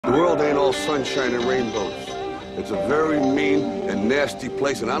The world ain't all sunshine and rainbows. It's a very mean and nasty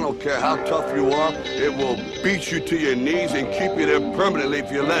place, and I don't care how tough you are, it will beat you to your knees and keep you there permanently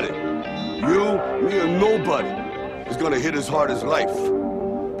if you let it. You, me, or nobody is gonna hit as hard as life.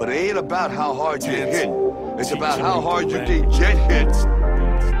 But it ain't about how hard you hit. It's about how hard you can get hit.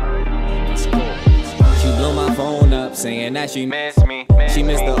 She blew my phone up saying that she missed me. She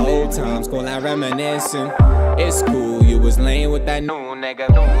missed the old times, call that reminiscing. It's cool, you was laying with that new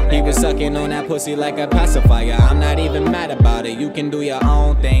nigga. He was sucking on that pussy like a pacifier. I'm not even mad about it, you can do your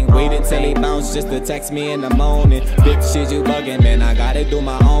own thing. Wait until he bounce just to text me in the morning. Big shit, you bugging, man, I gotta do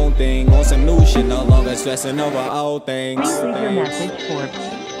my own thing. On some new shit, no longer stressing over old things. Please leave your message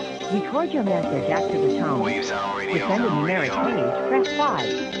for... Record your message after the tone. To send a numeric page, press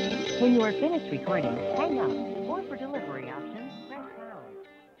 5. When you are finished recording, hang up.